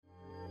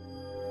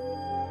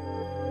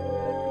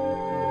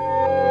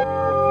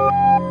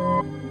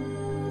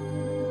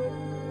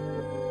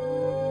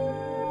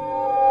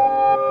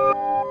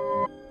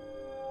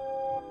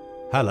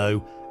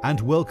Hello,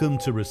 and welcome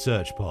to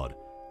Research Pod.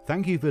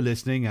 Thank you for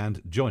listening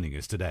and joining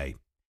us today.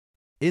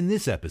 In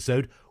this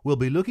episode, we'll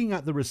be looking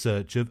at the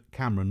research of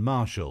Cameron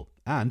Marshall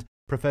and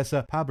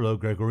Professor Pablo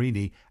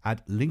Gregorini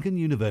at Lincoln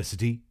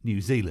University, New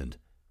Zealand.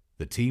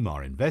 The team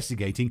are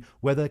investigating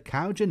whether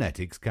cow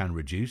genetics can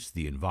reduce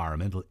the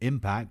environmental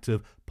impact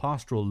of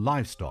pastoral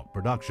livestock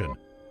production.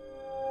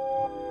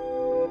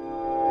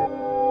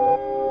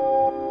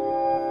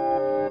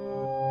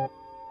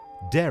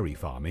 Dairy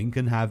farming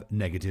can have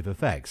negative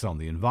effects on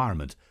the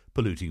environment,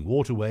 polluting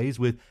waterways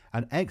with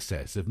an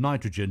excess of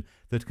nitrogen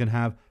that can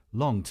have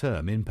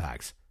long-term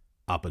impacts.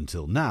 Up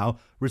until now,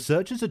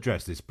 researchers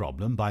addressed this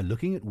problem by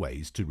looking at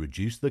ways to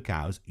reduce the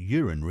cow's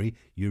urinary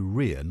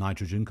urea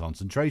nitrogen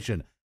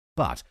concentration.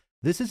 But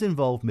this has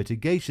involved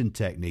mitigation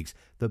techniques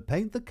that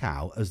paint the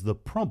cow as the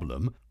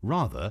problem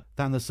rather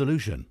than the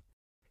solution.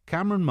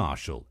 Cameron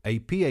Marshall, a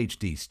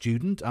PhD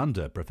student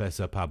under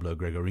Professor Pablo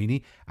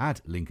Gregorini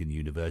at Lincoln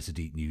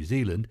University, New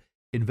Zealand,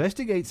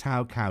 investigates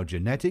how cow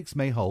genetics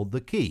may hold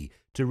the key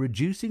to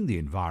reducing the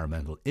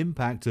environmental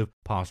impact of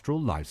pastoral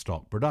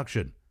livestock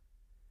production.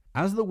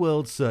 As the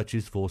world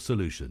searches for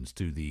solutions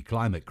to the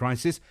climate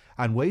crisis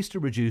and ways to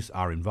reduce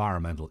our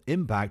environmental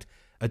impact,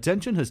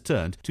 attention has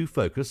turned to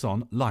focus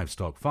on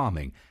livestock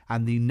farming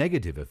and the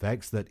negative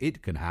effects that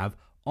it can have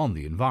on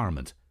the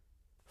environment.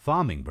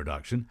 Farming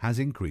production has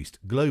increased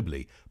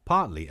globally,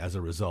 partly as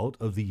a result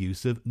of the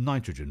use of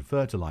nitrogen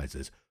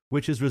fertilizers,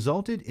 which has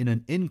resulted in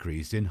an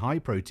increase in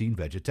high-protein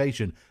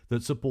vegetation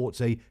that supports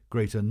a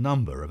greater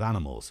number of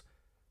animals.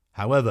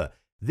 However,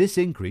 this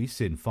increase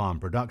in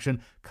farm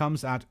production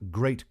comes at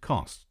great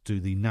cost to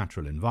the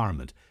natural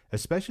environment,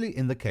 especially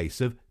in the case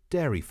of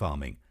dairy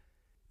farming.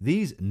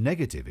 These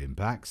negative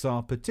impacts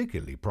are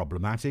particularly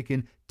problematic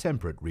in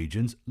temperate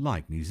regions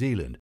like New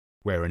Zealand,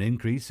 where an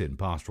increase in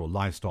pastoral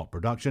livestock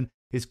production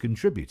is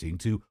contributing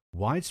to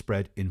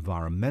widespread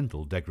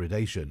environmental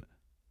degradation.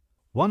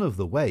 One of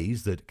the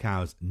ways that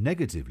cows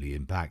negatively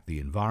impact the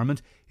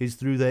environment is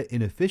through their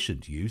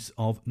inefficient use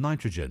of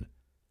nitrogen.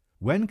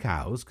 When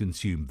cows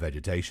consume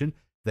vegetation,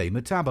 they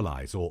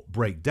metabolize or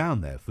break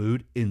down their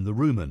food in the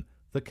rumen,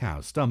 the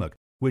cow's stomach,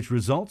 which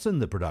results in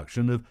the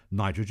production of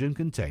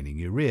nitrogen-containing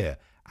urea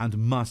and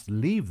must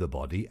leave the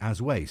body as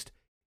waste,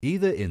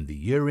 either in the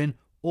urine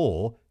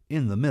or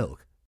in the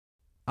milk.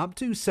 Up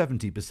to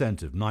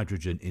 70% of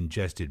nitrogen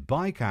ingested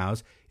by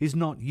cows is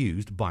not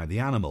used by the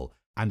animal,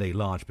 and a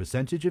large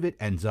percentage of it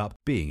ends up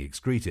being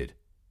excreted.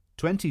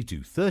 20 to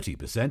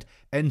 30%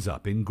 ends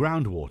up in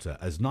groundwater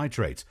as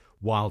nitrates,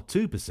 while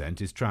 2%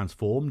 is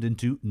transformed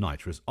into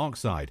nitrous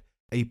oxide,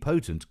 a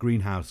potent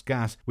greenhouse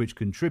gas which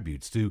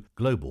contributes to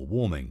global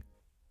warming.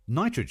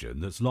 Nitrogen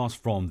that's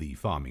lost from the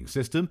farming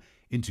system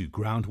into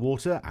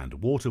groundwater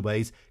and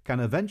waterways can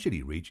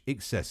eventually reach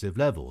excessive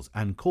levels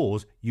and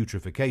cause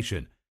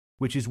eutrophication,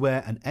 which is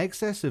where an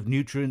excess of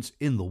nutrients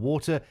in the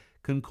water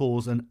can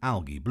cause an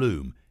algae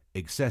bloom,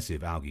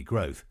 excessive algae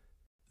growth.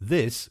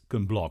 This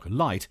can block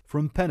light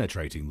from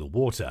penetrating the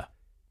water.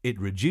 It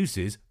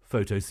reduces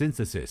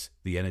photosynthesis,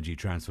 the energy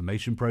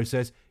transformation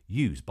process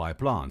used by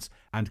plants,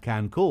 and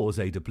can cause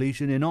a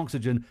depletion in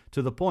oxygen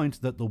to the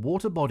point that the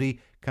water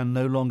body can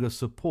no longer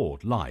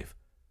support life.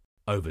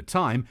 Over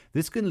time,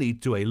 this can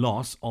lead to a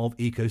loss of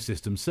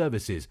ecosystem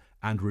services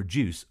and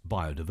reduce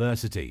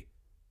biodiversity.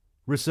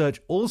 Research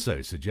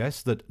also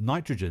suggests that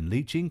nitrogen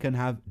leaching can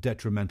have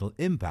detrimental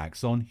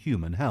impacts on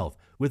human health,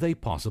 with a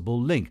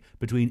possible link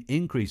between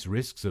increased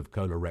risks of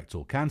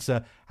colorectal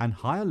cancer and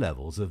higher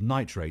levels of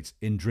nitrates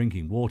in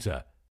drinking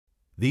water.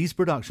 These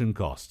production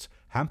costs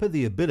hamper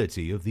the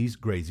ability of these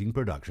grazing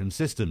production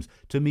systems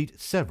to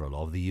meet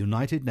several of the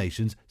United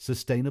Nations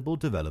Sustainable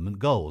Development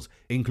Goals,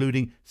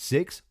 including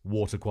 6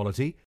 water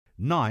quality,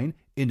 9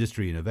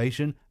 industry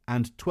innovation,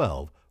 and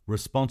 12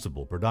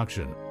 responsible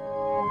production.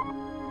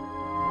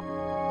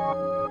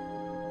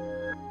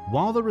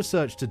 While the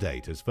research to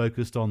date has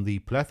focused on the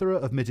plethora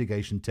of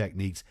mitigation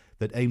techniques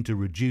that aim to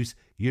reduce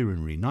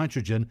urinary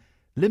nitrogen,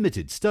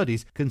 limited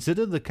studies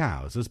consider the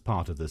cows as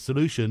part of the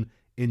solution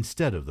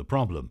instead of the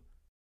problem.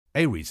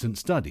 A recent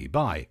study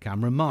by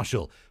Cameron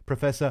Marshall,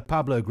 Professor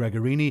Pablo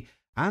Gregorini,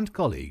 and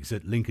colleagues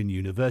at Lincoln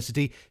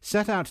University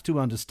set out to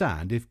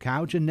understand if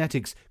cow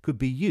genetics could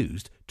be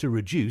used to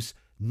reduce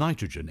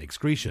nitrogen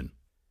excretion.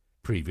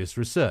 Previous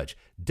research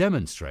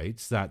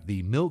demonstrates that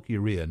the milk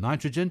urea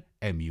nitrogen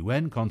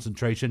 (MUN)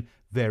 concentration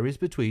varies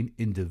between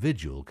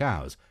individual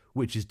cows,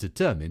 which is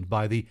determined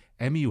by the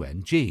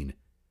MUN gene.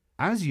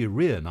 As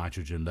urea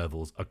nitrogen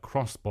levels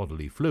across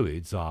bodily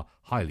fluids are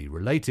highly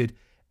related,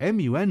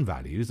 MUN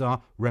values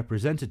are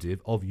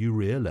representative of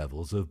urea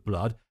levels of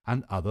blood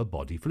and other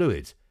body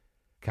fluids.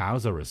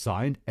 Cows are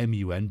assigned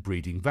MUN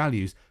breeding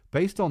values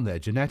based on their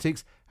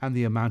genetics and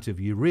the amount of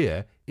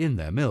urea in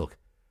their milk.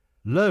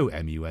 Low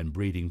MUN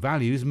breeding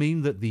values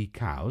mean that the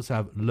cows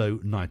have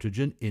low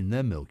nitrogen in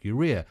their milk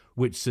urea,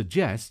 which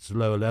suggests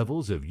lower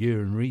levels of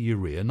urinary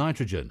urea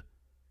nitrogen.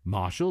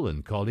 Marshall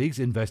and colleagues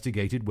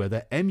investigated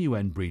whether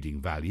MUN breeding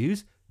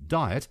values,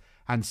 diet,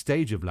 and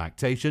stage of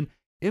lactation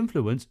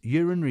influence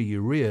urinary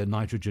urea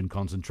nitrogen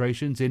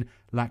concentrations in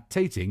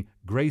lactating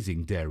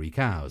grazing dairy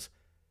cows.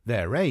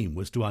 Their aim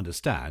was to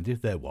understand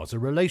if there was a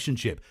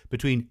relationship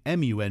between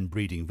MUN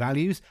breeding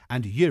values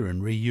and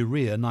urinary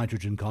urea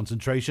nitrogen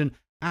concentration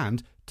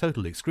and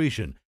total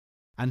excretion,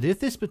 and if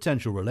this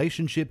potential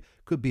relationship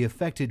could be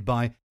affected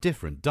by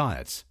different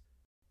diets.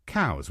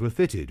 Cows were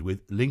fitted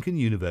with Lincoln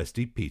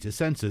University PETA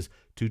sensors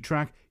to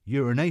track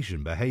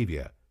urination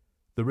behavior.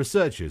 The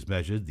researchers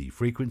measured the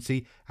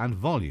frequency and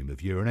volume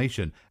of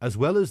urination, as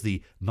well as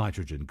the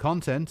nitrogen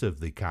content of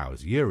the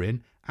cow's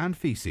urine and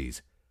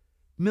feces.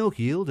 Milk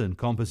yield and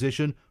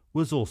composition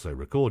was also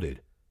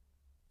recorded.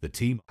 The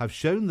team have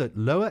shown that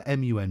lower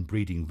MUN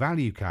breeding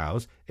value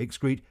cows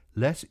excrete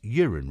less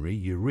urinary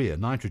urea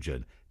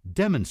nitrogen,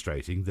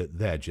 demonstrating that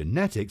their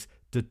genetics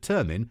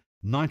determine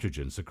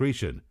nitrogen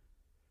secretion.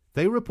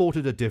 They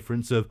reported a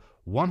difference of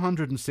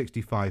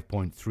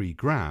 165.3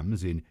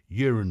 grams in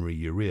urinary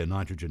urea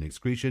nitrogen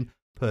excretion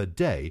per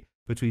day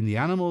between the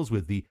animals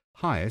with the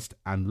highest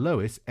and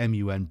lowest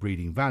MUN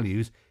breeding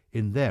values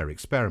in their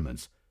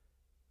experiments.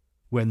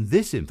 When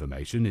this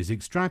information is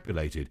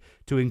extrapolated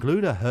to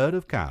include a herd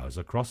of cows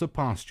across a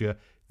pasture,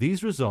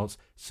 these results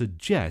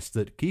suggest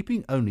that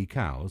keeping only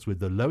cows with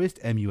the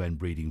lowest MUN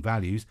breeding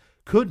values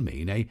could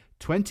mean a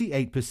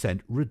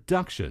 28%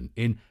 reduction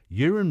in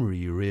urinary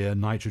urea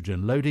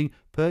nitrogen loading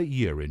per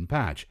urine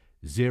patch,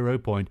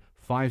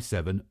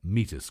 0.57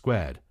 meters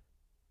squared.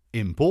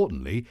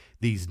 Importantly,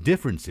 these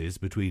differences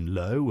between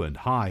low and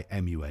high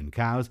MUN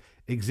cows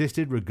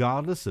existed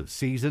regardless of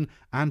season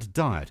and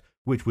diet,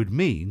 which would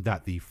mean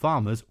that the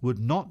farmers would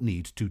not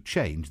need to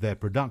change their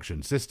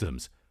production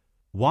systems.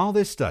 While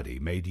this study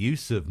made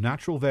use of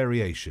natural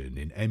variation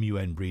in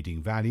MUN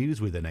breeding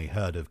values within a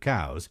herd of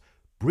cows,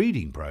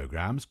 breeding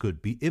programs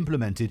could be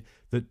implemented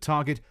that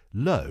target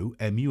low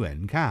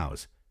MUN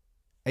cows.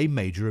 A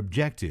major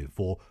objective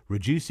for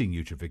reducing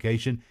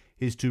eutrophication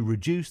is to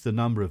reduce the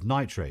number of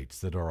nitrates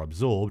that are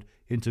absorbed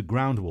into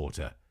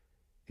groundwater.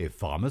 If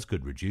farmers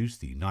could reduce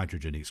the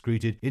nitrogen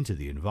excreted into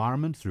the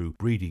environment through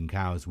breeding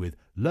cows with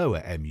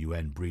lower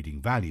MUN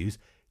breeding values,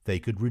 they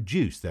could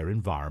reduce their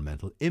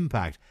environmental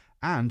impact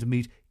and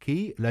meet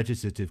key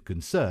legislative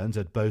concerns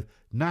at both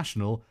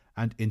national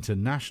and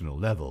international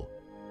level.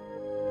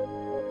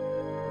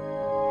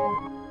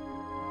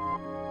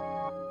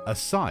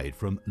 Aside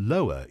from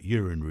lower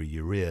urinary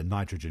urea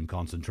nitrogen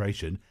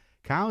concentration,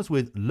 cows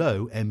with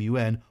low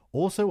MUN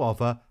also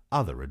offer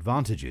other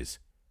advantages.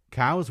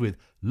 Cows with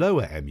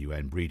lower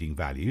MUN breeding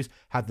values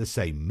had the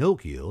same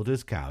milk yield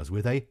as cows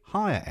with a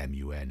higher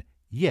MUN,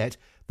 yet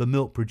the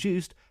milk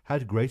produced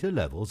had greater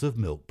levels of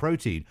milk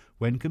protein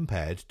when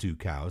compared to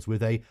cows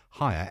with a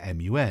higher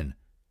MUN.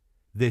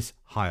 This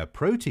higher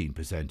protein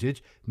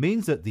percentage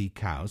means that the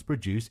cows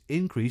produce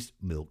increased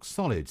milk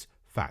solids,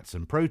 fats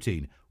and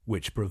protein,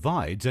 which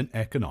provides an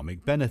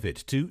economic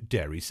benefit to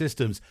dairy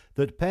systems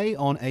that pay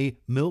on a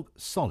milk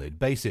solid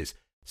basis,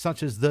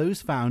 such as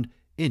those found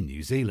in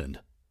New Zealand.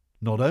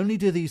 Not only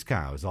do these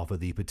cows offer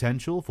the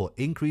potential for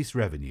increased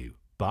revenue,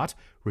 but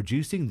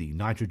reducing the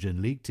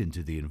nitrogen leaked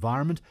into the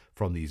environment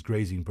from these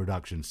grazing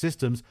production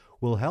systems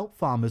will help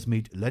farmers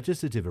meet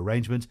legislative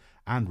arrangements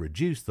and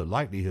reduce the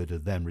likelihood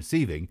of them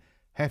receiving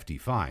hefty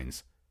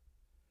fines.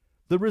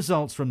 The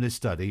results from this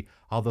study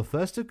are the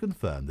first to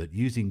confirm that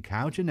using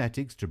cow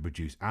genetics to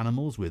produce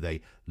animals with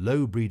a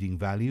low breeding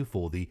value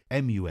for the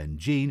MUN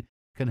gene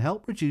can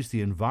help reduce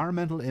the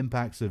environmental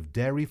impacts of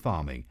dairy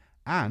farming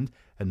and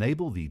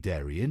enable the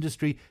dairy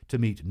industry to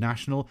meet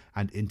national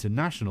and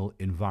international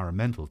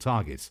environmental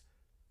targets.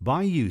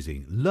 By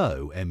using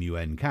low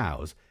MUN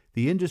cows,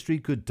 the industry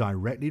could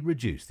directly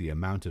reduce the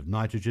amount of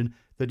nitrogen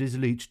that is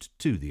leached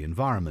to the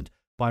environment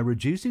by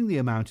reducing the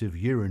amount of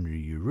urinary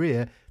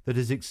urea that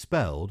is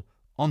expelled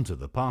onto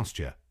the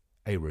pasture.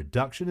 A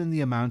reduction in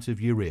the amount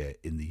of urea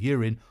in the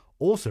urine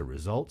also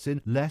results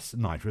in less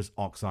nitrous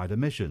oxide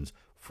emissions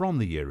from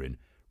the urine,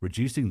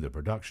 reducing the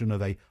production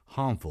of a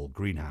harmful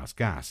greenhouse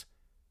gas.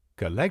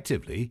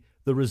 Collectively,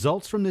 the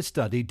results from this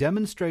study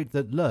demonstrate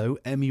that low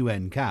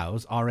MUN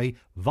cows are a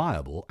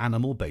viable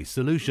animal-based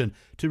solution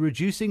to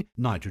reducing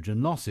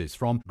nitrogen losses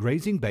from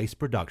grazing-based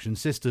production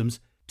systems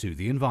to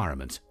the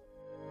environment.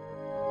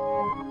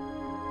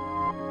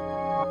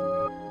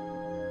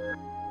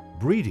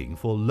 Breeding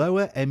for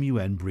lower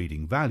MUN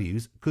breeding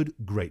values could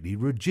greatly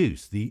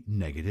reduce the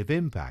negative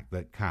impact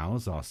that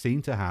cows are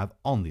seen to have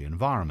on the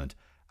environment,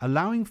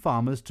 allowing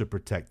farmers to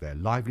protect their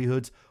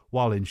livelihoods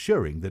while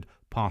ensuring that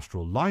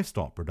pastoral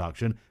livestock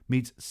production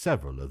meets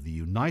several of the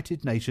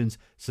United Nations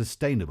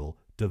Sustainable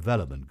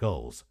Development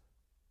Goals.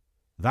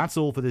 That's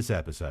all for this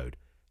episode.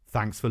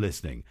 Thanks for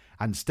listening,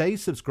 and stay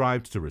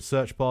subscribed to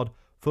ResearchPod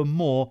for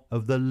more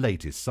of the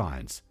latest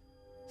science.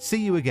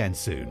 See you again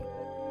soon.